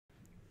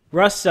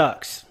Russ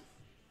sucks.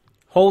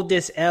 Hold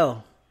this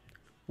L.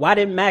 Why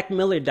did Mac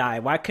Miller die?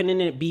 Why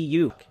couldn't it be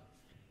you?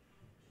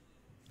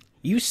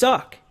 You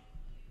suck.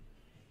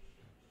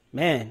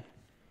 Man,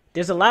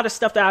 there's a lot of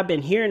stuff that I've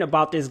been hearing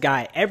about this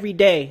guy every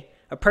day.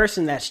 A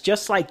person that's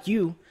just like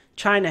you,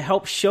 trying to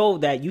help show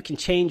that you can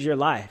change your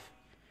life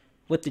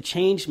with the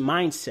changed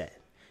mindset,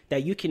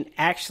 that you can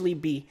actually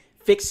be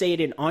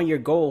fixated on your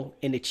goal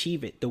and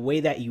achieve it the way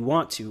that you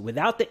want to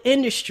without the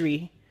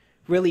industry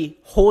really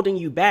holding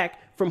you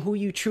back from who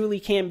you truly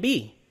can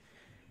be.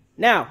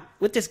 Now,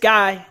 with this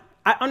guy,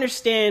 I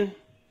understand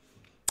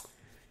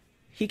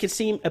he can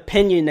seem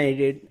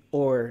opinionated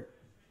or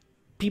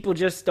people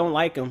just don't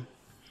like him.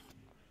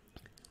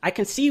 I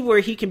can see where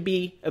he can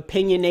be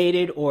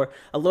opinionated or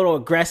a little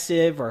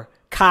aggressive or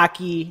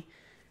cocky.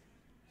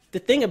 The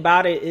thing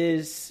about it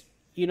is,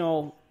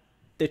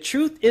 the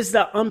truth is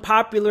the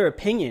unpopular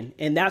opinion,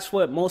 and that's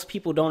what most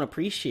people don't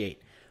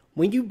appreciate.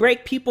 When you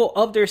break people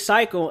of their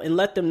cycle and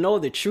let them know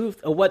the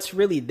truth of what's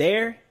really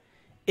there,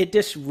 it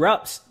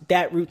disrupts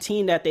that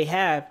routine that they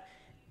have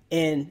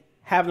and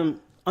have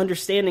them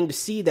understanding to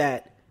see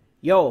that,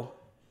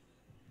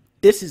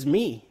 this is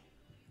me.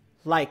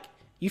 Like,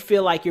 you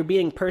feel like you're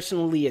being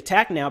personally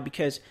attacked now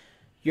because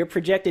your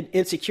projected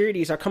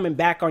insecurities are coming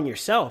back on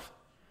yourself.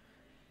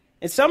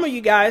 And some of you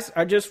guys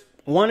are just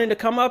wanting to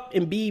come up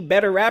and be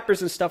better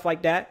rappers and stuff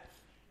like that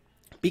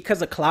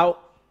because of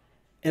clout.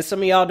 And some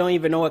of y'all don't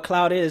even know what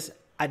clout is.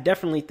 I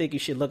definitely think you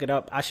should look it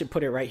up. I should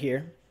put it right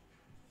here.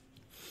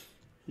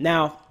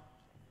 Now,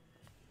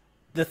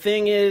 the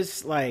thing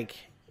is,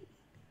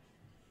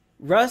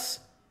 Russ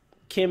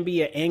can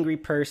be an angry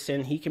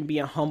person. He can be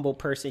a humble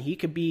person. He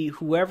could be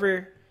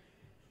whoever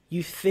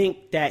you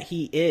think that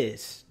he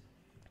is.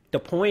 The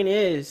point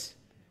is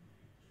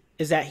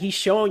that he's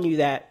showing you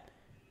that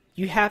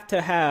you have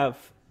to have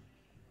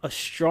a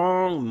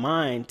strong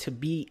mind to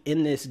be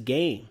in this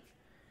game.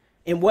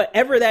 And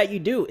whatever that you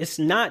do, it's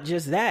not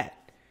just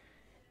that.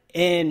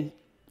 And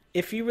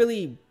if you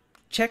really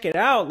check it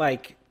out,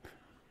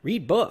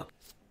 read books.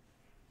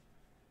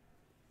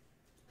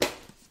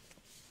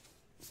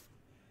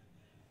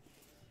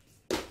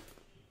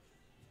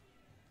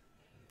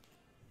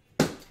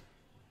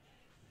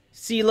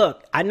 See,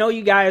 look, I know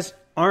you guys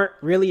aren't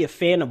really a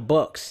fan of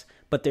books,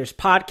 but there's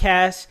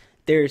podcasts,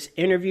 there's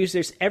interviews,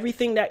 there's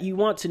everything that you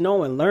want to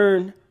know and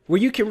learn where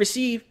you can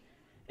receive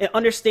and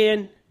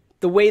understand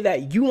the way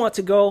that you want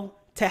to go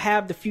to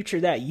have the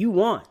future that you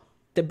want.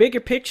 The bigger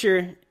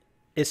picture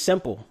is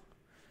simple.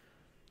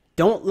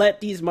 Don't let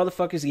these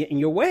motherfuckers get in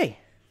your way.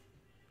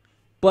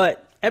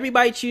 But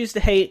everybody chooses to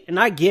hate, and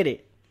I get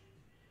it.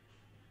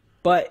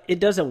 But it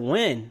doesn't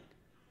win.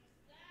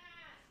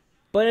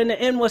 But in the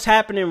end, what's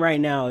happening right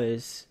now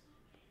is,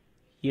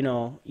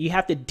 you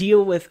have to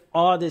deal with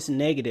all this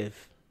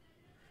negative,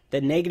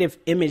 the negative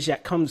image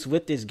that comes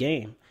with this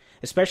game,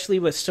 especially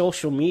with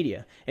social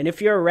media. And if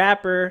you're a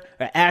rapper,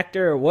 an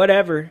actor, or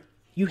whatever,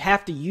 you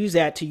have to use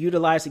that to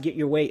utilize to get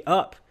your way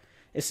up.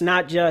 It's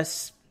not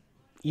just,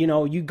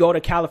 you go to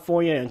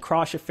California and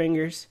cross your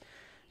fingers.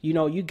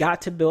 You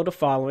got to build a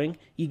following.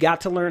 You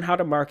got to learn how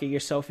to market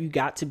yourself. You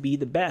got to be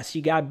the best.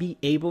 You got to be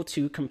able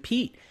to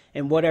compete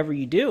in whatever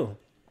you do.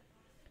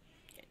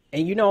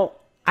 And,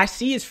 I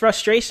see his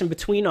frustration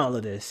between all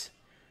of this.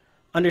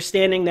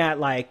 Understanding that,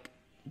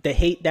 the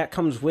hate that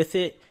comes with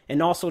it,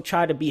 and also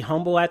try to be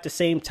humble at the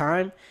same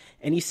time.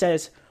 And he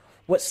says,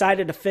 what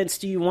side of the fence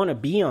do you want to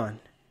be on?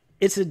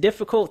 It's a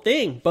difficult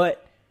thing,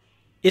 but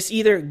it's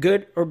either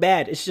good or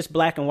bad. It's just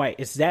black and white.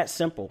 It's that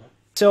simple.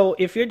 So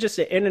if you're just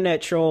an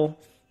internet troll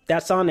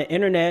that's on the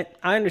internet,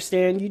 I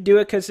understand you do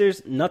it because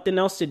there's nothing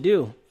else to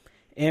do.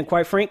 And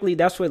quite frankly,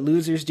 that's what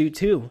losers do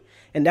too.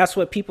 And that's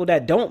what people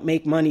that don't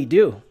make money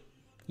do.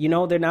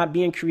 They're not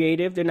being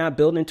creative. They're not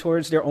building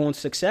towards their own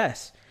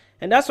success.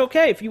 And that's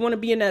okay. If you want to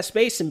be in that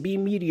space and be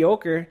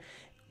mediocre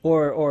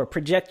or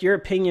project your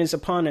opinions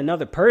upon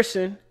another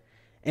person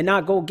and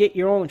not go get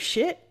your own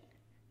shit,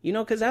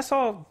 because that's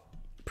all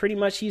pretty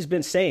much he's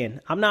been saying.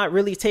 I'm not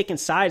really taking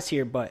sides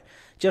here, but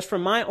just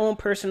from my own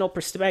personal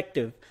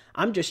perspective,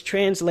 I'm just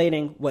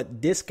translating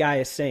what this guy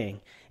is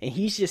saying. And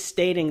he's just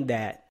stating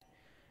that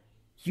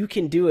you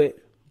can do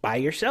it by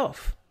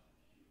yourself.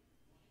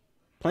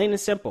 Plain and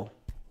simple.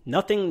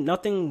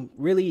 Nothing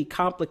really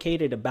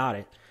complicated about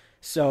it.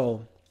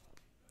 So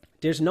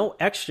there's no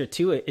extra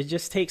to it. It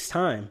just takes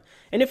time.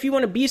 And if you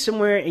want to be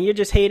somewhere and you're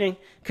just hating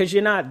because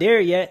you're not there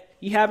yet,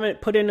 you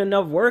haven't put in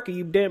enough work or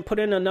you didn't put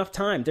in enough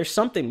time. There's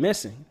something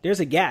missing.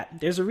 There's a gap.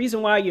 There's a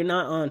reason why you're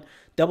not on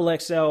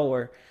XXL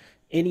or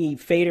any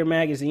fader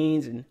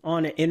magazines and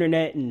on the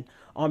internet and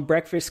on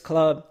Breakfast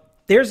Club.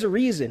 There's a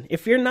reason.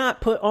 If you're not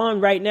put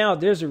on right now,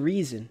 there's a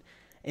reason.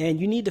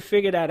 And you need to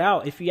figure that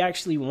out if you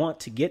actually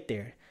want to get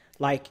there.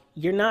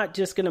 You're not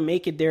just going to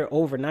make it there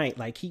overnight.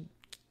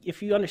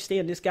 If you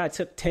understand, this guy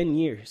took 10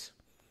 years.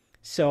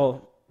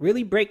 So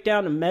really break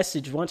down the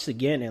message once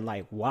again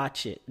and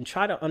watch it and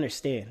try to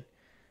understand.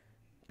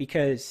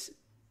 Because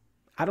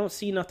I don't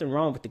see nothing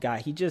wrong with the guy.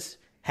 He just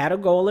had a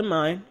goal in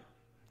mind,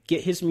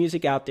 get his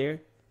music out there,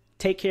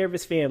 take care of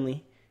his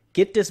family,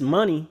 get this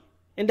money,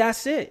 And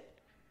that's it.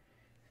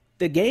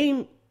 The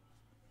game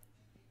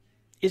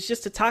is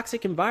just a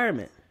toxic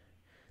environment.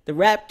 The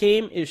rap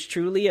game is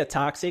truly a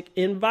toxic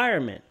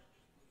environment.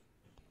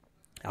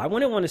 I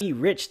wouldn't want to be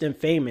rich than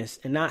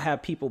famous and not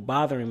have people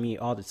bothering me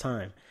all the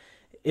time.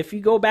 If you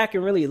go back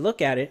and really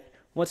look at it,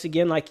 once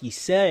again, like he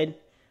said,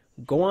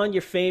 go on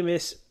your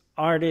famous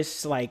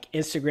artists like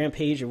Instagram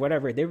page or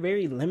whatever. They're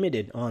very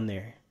limited on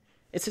there.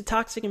 It's a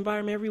toxic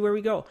environment everywhere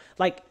we go.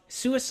 Like,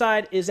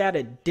 suicide is at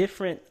a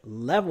different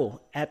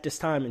level at this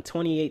time in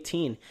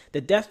 2018. The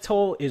death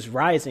toll is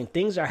rising.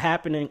 Things are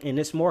happening and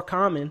it's more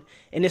common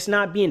and it's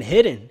not being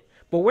hidden.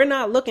 But we're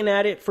not looking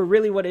at it for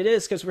really what it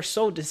is because we're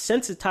so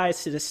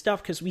desensitized to this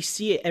stuff because we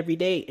see it every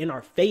day in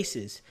our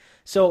faces.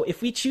 So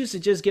if we choose to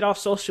just get off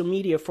social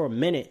media for a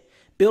minute,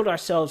 build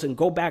ourselves and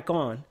go back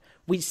on,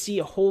 we see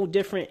a whole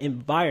different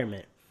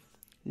environment.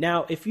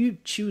 Now, if you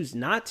choose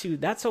not to,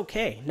 that's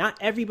okay. Not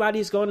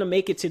everybody's going to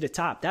make it to the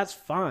top. That's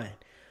fine.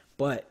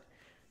 But,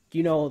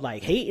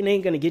 like, hating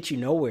ain't going to get you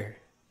nowhere.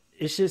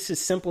 It's just as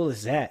simple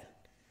as that.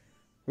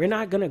 We're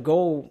not going to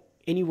go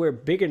anywhere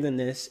bigger than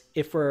this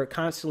if we're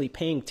constantly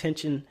paying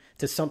attention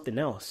to something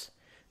else.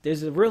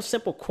 There's a real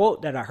simple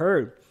quote that I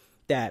heard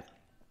that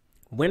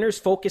winners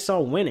focus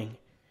on winning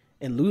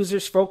and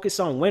losers focus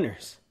on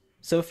winners.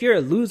 So if you're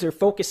a loser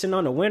focusing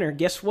on a winner,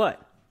 guess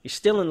what? You're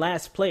still in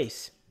last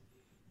place.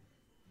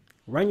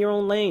 Run your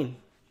own lane.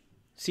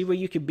 See where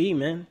you could be,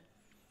 man.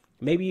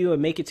 Maybe you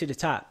would make it to the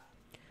top.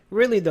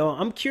 Really, though,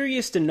 I'm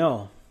curious to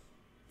know,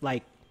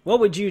 like, what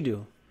would you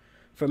do?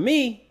 For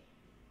me,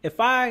 if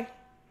I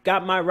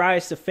got my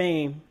rise to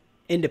fame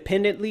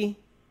independently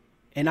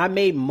and I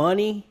made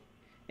money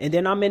and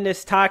then I'm in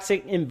this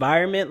toxic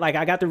environment, like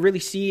I got to really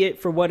see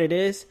it for what it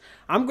is,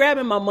 I'm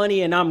grabbing my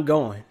money and I'm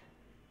going.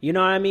 You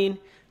know what I mean?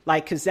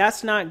 Like, because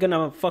that's not going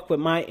to fuck with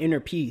my inner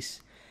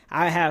peace.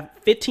 I have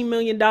 $15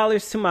 million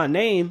to my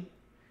name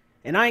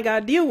and I ain't got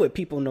to deal with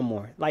people no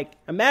more. Like,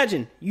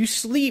 imagine you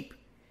sleep,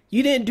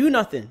 you didn't do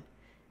nothing.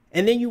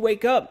 And then you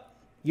wake up,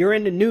 you're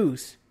in the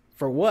news.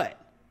 For what?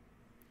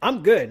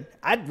 I'm good.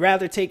 I'd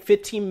rather take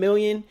 15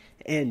 million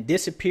and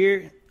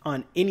disappear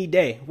on any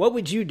day. What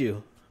would you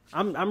do?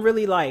 I'm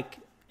really like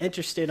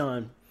interested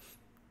on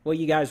what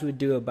you guys would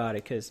do about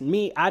it. Cause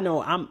me, I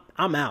know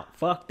I'm out.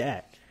 Fuck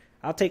that.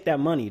 I'll take that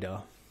money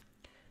though.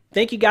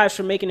 Thank you guys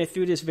for making it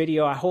through this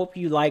video. I hope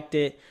you liked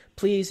it.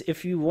 Please,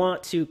 if you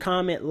want to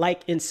comment,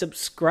 like, and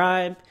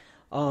subscribe.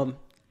 I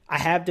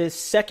have this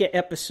second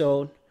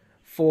episode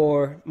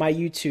for my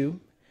YouTube.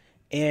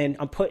 And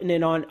I'm putting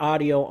it on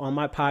audio on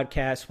my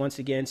podcast once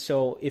again.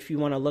 So if you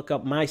want to look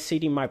up My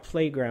City, My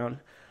Playground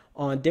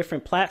on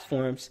different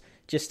platforms,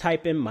 just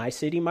type in My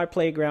City, My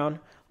Playground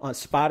on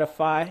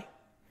Spotify,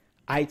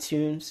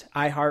 iTunes,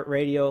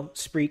 iHeartRadio,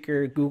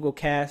 Spreaker, Google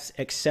Cast,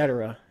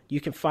 etc.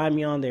 You can find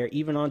me on there,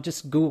 even on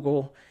just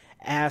Google,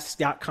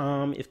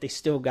 ask.com if they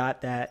still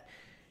got that.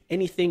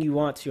 Anything you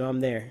want to, I'm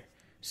there.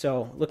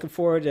 So looking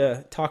forward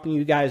to talking to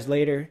you guys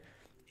later.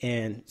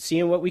 And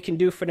seeing what we can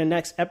do for the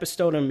next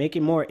episode and make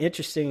it more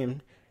interesting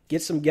and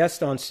get some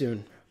guests on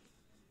soon.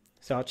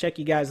 So I'll check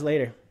you guys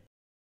later.